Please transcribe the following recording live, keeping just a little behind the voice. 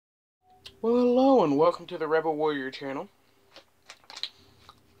Well, hello and welcome to the Rebel Warrior channel.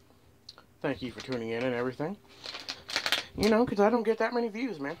 Thank you for tuning in and everything. You know, because I don't get that many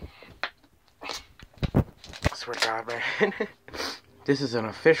views, man. I swear to God, man. This is an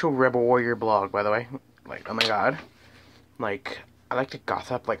official Rebel Warrior blog, by the way. Like, oh my God. Like, I like to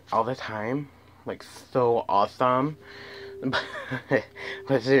gossip, like, all the time. Like, so awesome.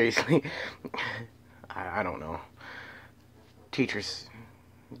 But seriously, I don't know. Teachers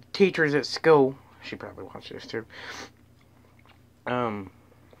at school, she probably watches this too,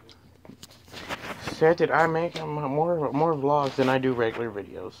 said that I make more vlogs than I do regular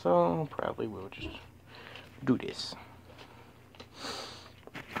videos, so probably we'll just do this.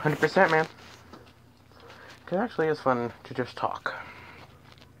 100%, man. Because actually it's fun to just talk.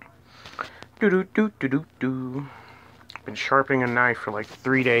 Do. Been sharpening a knife for like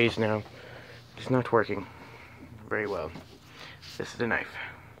 3 days now. It's not working very well. This is the knife.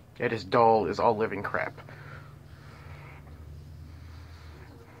 It is dull as all living crap.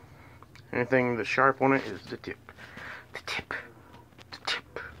 Anything that's sharp on it is the tip. The tip.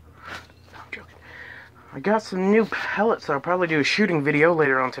 No, I'm joking. I got some new pellets, so I'll probably do a shooting video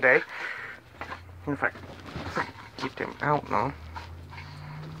later on today. And if I keep them out now.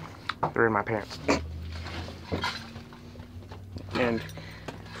 They're in my pants. And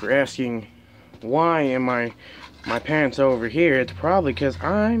for asking why am my pants over here, it's probably because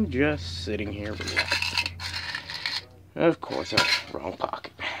I'm just sitting here relaxing. Of course, wrong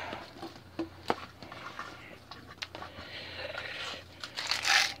pocket.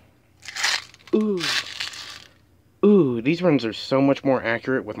 Ooh, these ones are so much more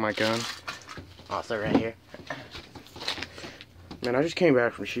accurate with my gun. Also right here. Man, I just came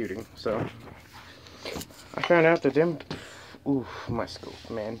back from shooting, so I found out that them, ooh, my scopes,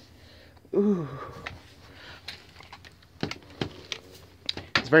 man. Ooh.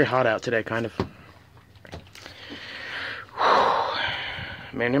 It's very hot out today, kind of.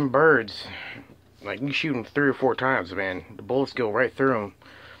 Man, them birds, like, you shoot them 3 or 4 times, man, the bullets go right through them.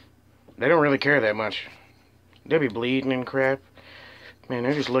 They don't really care that much. They'll be bleeding and crap. Man,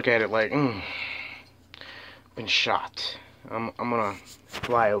 they just look at it like, been shot. I'm gonna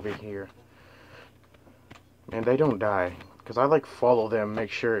fly over here. Man, they don't die. Because I, like, follow them,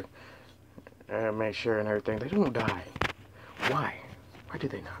 make sure and everything. They don't die. Why? Why do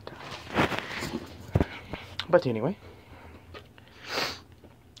they not die? But anyway.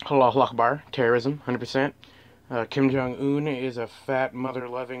 Allahu Akbar. Terrorism, 100%. Kim Jong-un is a fat,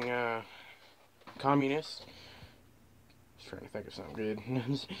 mother-loving, communist. Just trying to think of something good.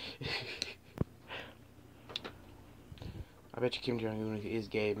 I bet you Kim Jong-un is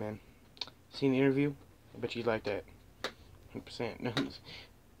gay, man. Seen the interview? I bet you'd like that. 100%.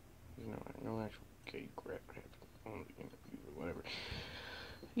 No actual gay crap on the interview or whatever.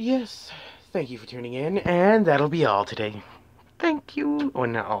 Yes, thank you for tuning in, and that'll be all today. Thank you. Oh,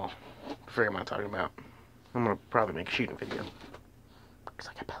 not all. I forget what I'm talking about. I'm gonna probably make a shooting video. Because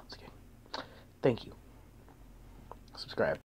I got pellets again. Thank you. Subscribe.